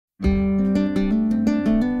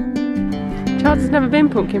Charles has never been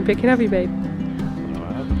pumpkin picking, have you, babe?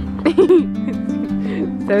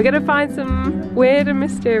 So we're gonna find some weird and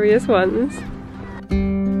mysterious ones.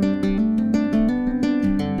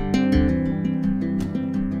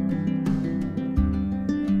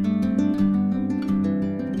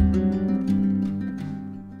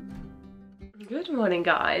 Good morning,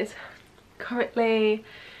 guys. Currently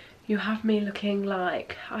you have me looking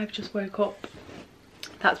like I've just woke up.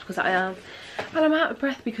 That's because I am. And I'm out of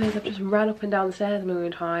breath because I've just ran up and down the stairs a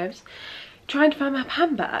million times trying to find my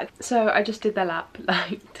handbag. So I just did the lap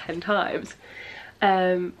like 10 times.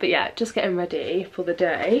 But yeah, just getting ready for the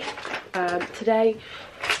day. Today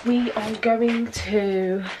we are going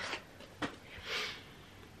to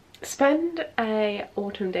spend a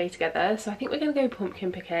autumn day together. So I think we're going to go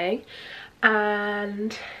pumpkin picking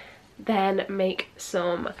and then make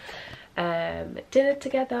some dinner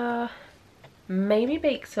together. Maybe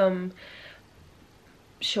bake some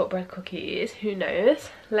shortbread cookies, who knows.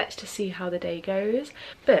 Let's just see how the day goes.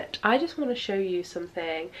 But I just want to show you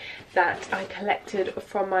something that I collected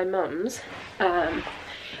from my mum's.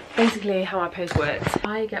 Basically how my post works.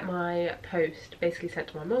 I get my post basically sent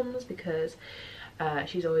to my mum's because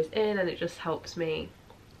she's always in, and it just helps me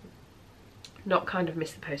not kind of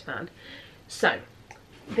miss the postman. So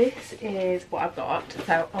this is what I've got.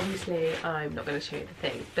 So obviously I'm not going to show you the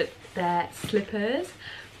thing, but they're slippers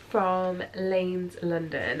from Lanes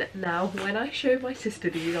London. Now when I showed my sister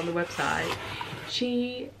these on the website,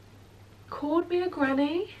 she called me a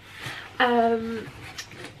granny. I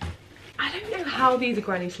don't know how these are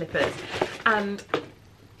granny slippers, and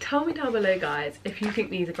tell me down below, guys, if you think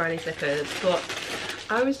these are granny slippers. But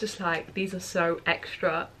I was just like, these are so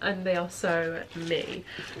extra and they are so me.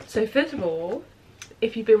 So first of all,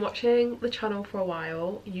 if you've been watching the channel for a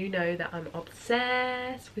while, you know that I'm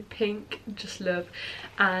obsessed with pink, just love.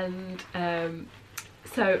 And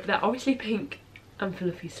so they're obviously pink and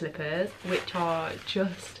fluffy slippers, which are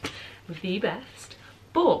just the best.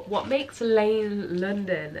 But what makes Lane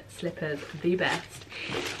London slippers the best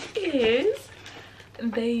is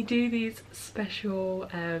they do these special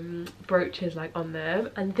brooches like on them.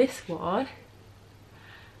 And this one,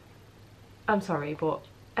 I'm sorry, but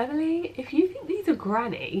Emily, if you think these are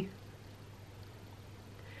granny,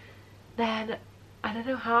 then I don't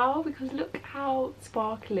know how, because look how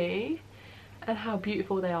sparkly and how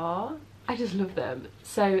beautiful they are. I just love them.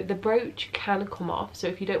 So the brooch can come off, so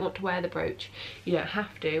if you don't want to wear the brooch, you don't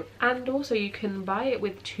have to. And also you can buy it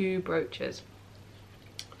with 2 brooches.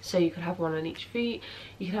 So you could have one on each feet,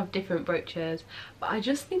 you can have different brooches. But I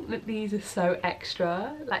just think that these are so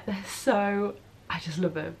extra, like they're so, I just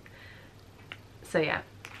love them. So yeah.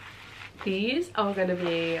 These are going to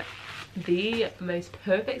be the most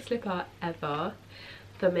perfect slipper ever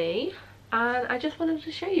for me, and I just wanted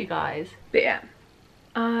to show you guys. But yeah,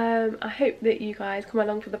 I hope that you guys come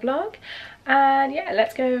along for the vlog, and yeah,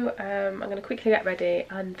 let's go. I'm going to quickly get ready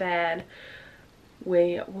and then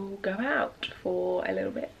we will go out for a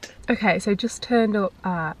little bit. Okay, so just turned up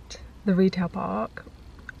at the retail park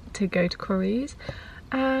to go to Curry's,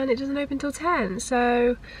 and it doesn't open till 10,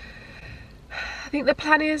 so I think the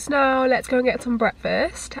plan is now let's go and get some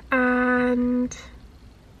breakfast and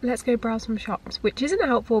let's go browse some shops, which isn't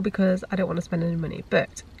helpful because I don't want to spend any money,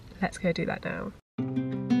 but let's go do that now.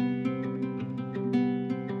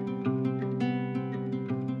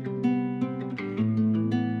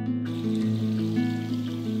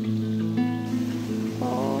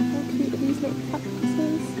 Oh, how cute are these little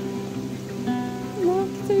cactuses? Look,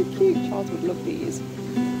 so cute. Charles would love these.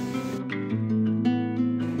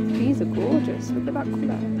 These are gorgeous, look at that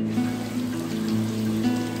colour.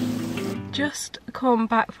 Just come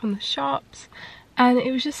back from the shops and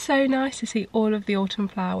it was just so nice to see all of the autumn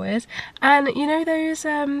flowers. And you know those,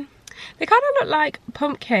 they kind of look like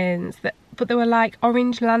pumpkins, but they were like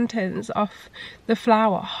orange lanterns off the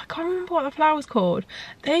flower. I can't remember what the flower's called.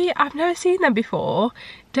 I've never seen them before.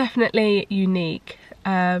 Definitely unique.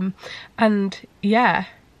 And yeah,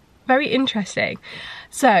 very interesting.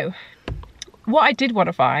 So what I did want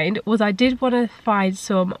to find was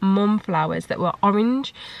some mum flowers that were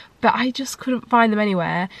orange, but I just couldn't find them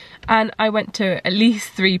anywhere. And I went to at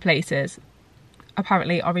least 3 places.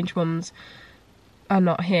 Apparently orange mums are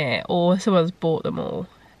not here, or someone's bought them all.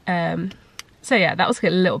 So yeah, that was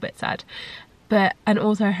a little bit sad. And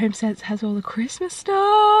also Homesteads has all the Christmas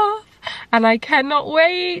stuff, and I cannot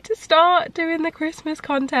wait to start doing the Christmas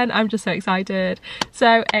content. I'm just so excited,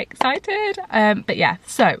 so excited. But yeah,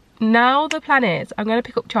 so now the plan is I'm going to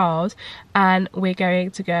pick up Charles and we're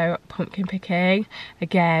going to go pumpkin picking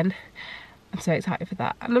again. I'm so excited for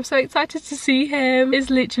that, and I'm so excited to see him. It's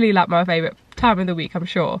literally like my favourite time of the week, I'm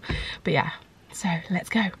sure. But yeah, so let's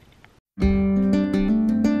go.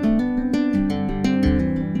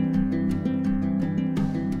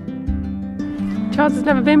 Charles has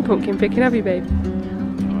never been pumpkin picking, have you, babe?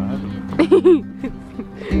 No, I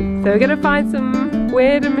haven't. So we're gonna find some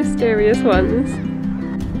weird and mysterious ones.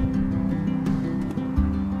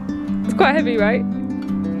 It's quite heavy, right?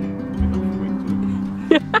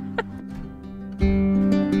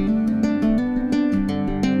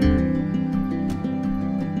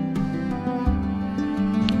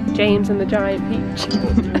 James and the giant peach.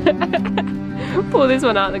 Pull this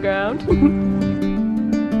one out of the ground.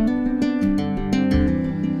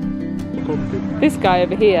 This guy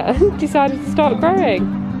over here decided to start growing.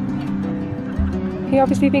 He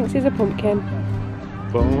obviously thinks he's a pumpkin.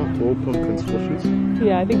 But aren't all pumpkins squashes?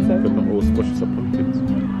 Yeah, I think so. But not all squashes are pumpkins.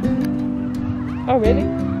 Oh, really?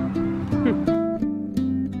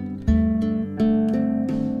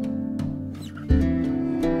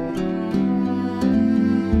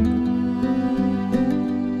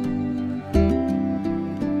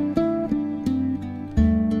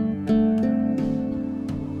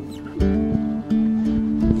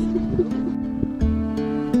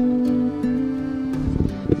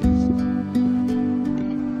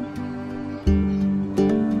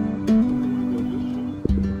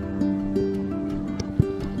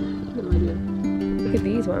 Look at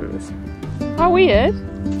these ones. How weird.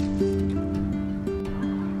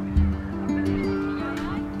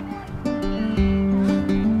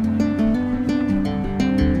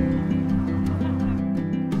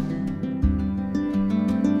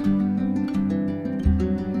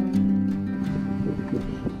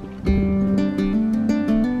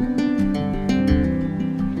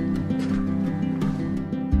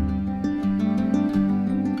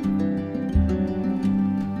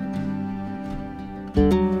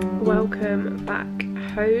 Welcome back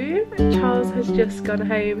home. Charles has just gone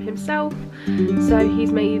home himself, so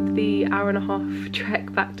he's made the hour-and-a-half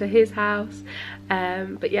trek back to his house.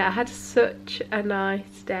 But yeah, I had such a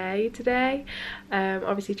nice day today.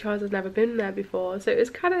 Obviously Charles has never been there before, so it was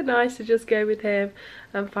kind of nice to just go with him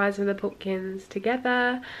and find some of the pumpkins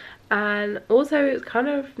together. And also it was kind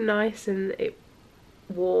of nice and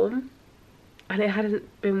warm, and it hadn't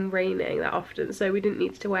been raining that often, so we didn't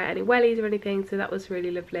need to wear any wellies or anything, so that was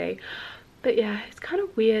really lovely. But yeah, it's kind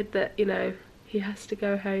of weird that, you know, he has to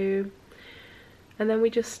go home and then we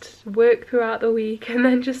just work throughout the week and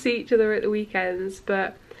then just see each other at the weekends.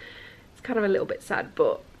 But it's kind of a little bit sad,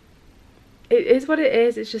 but it is what it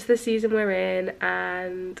is. It's just the season we're in,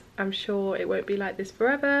 and I'm sure it won't be like this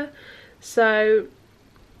forever. So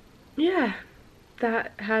yeah,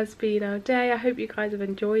 that has been our day. I hope you guys have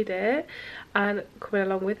enjoyed it and coming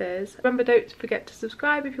along with us. Remember, don't forget to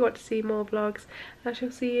subscribe if you want to see more vlogs, and I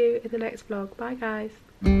shall see you in the next vlog. Bye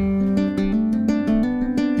guys.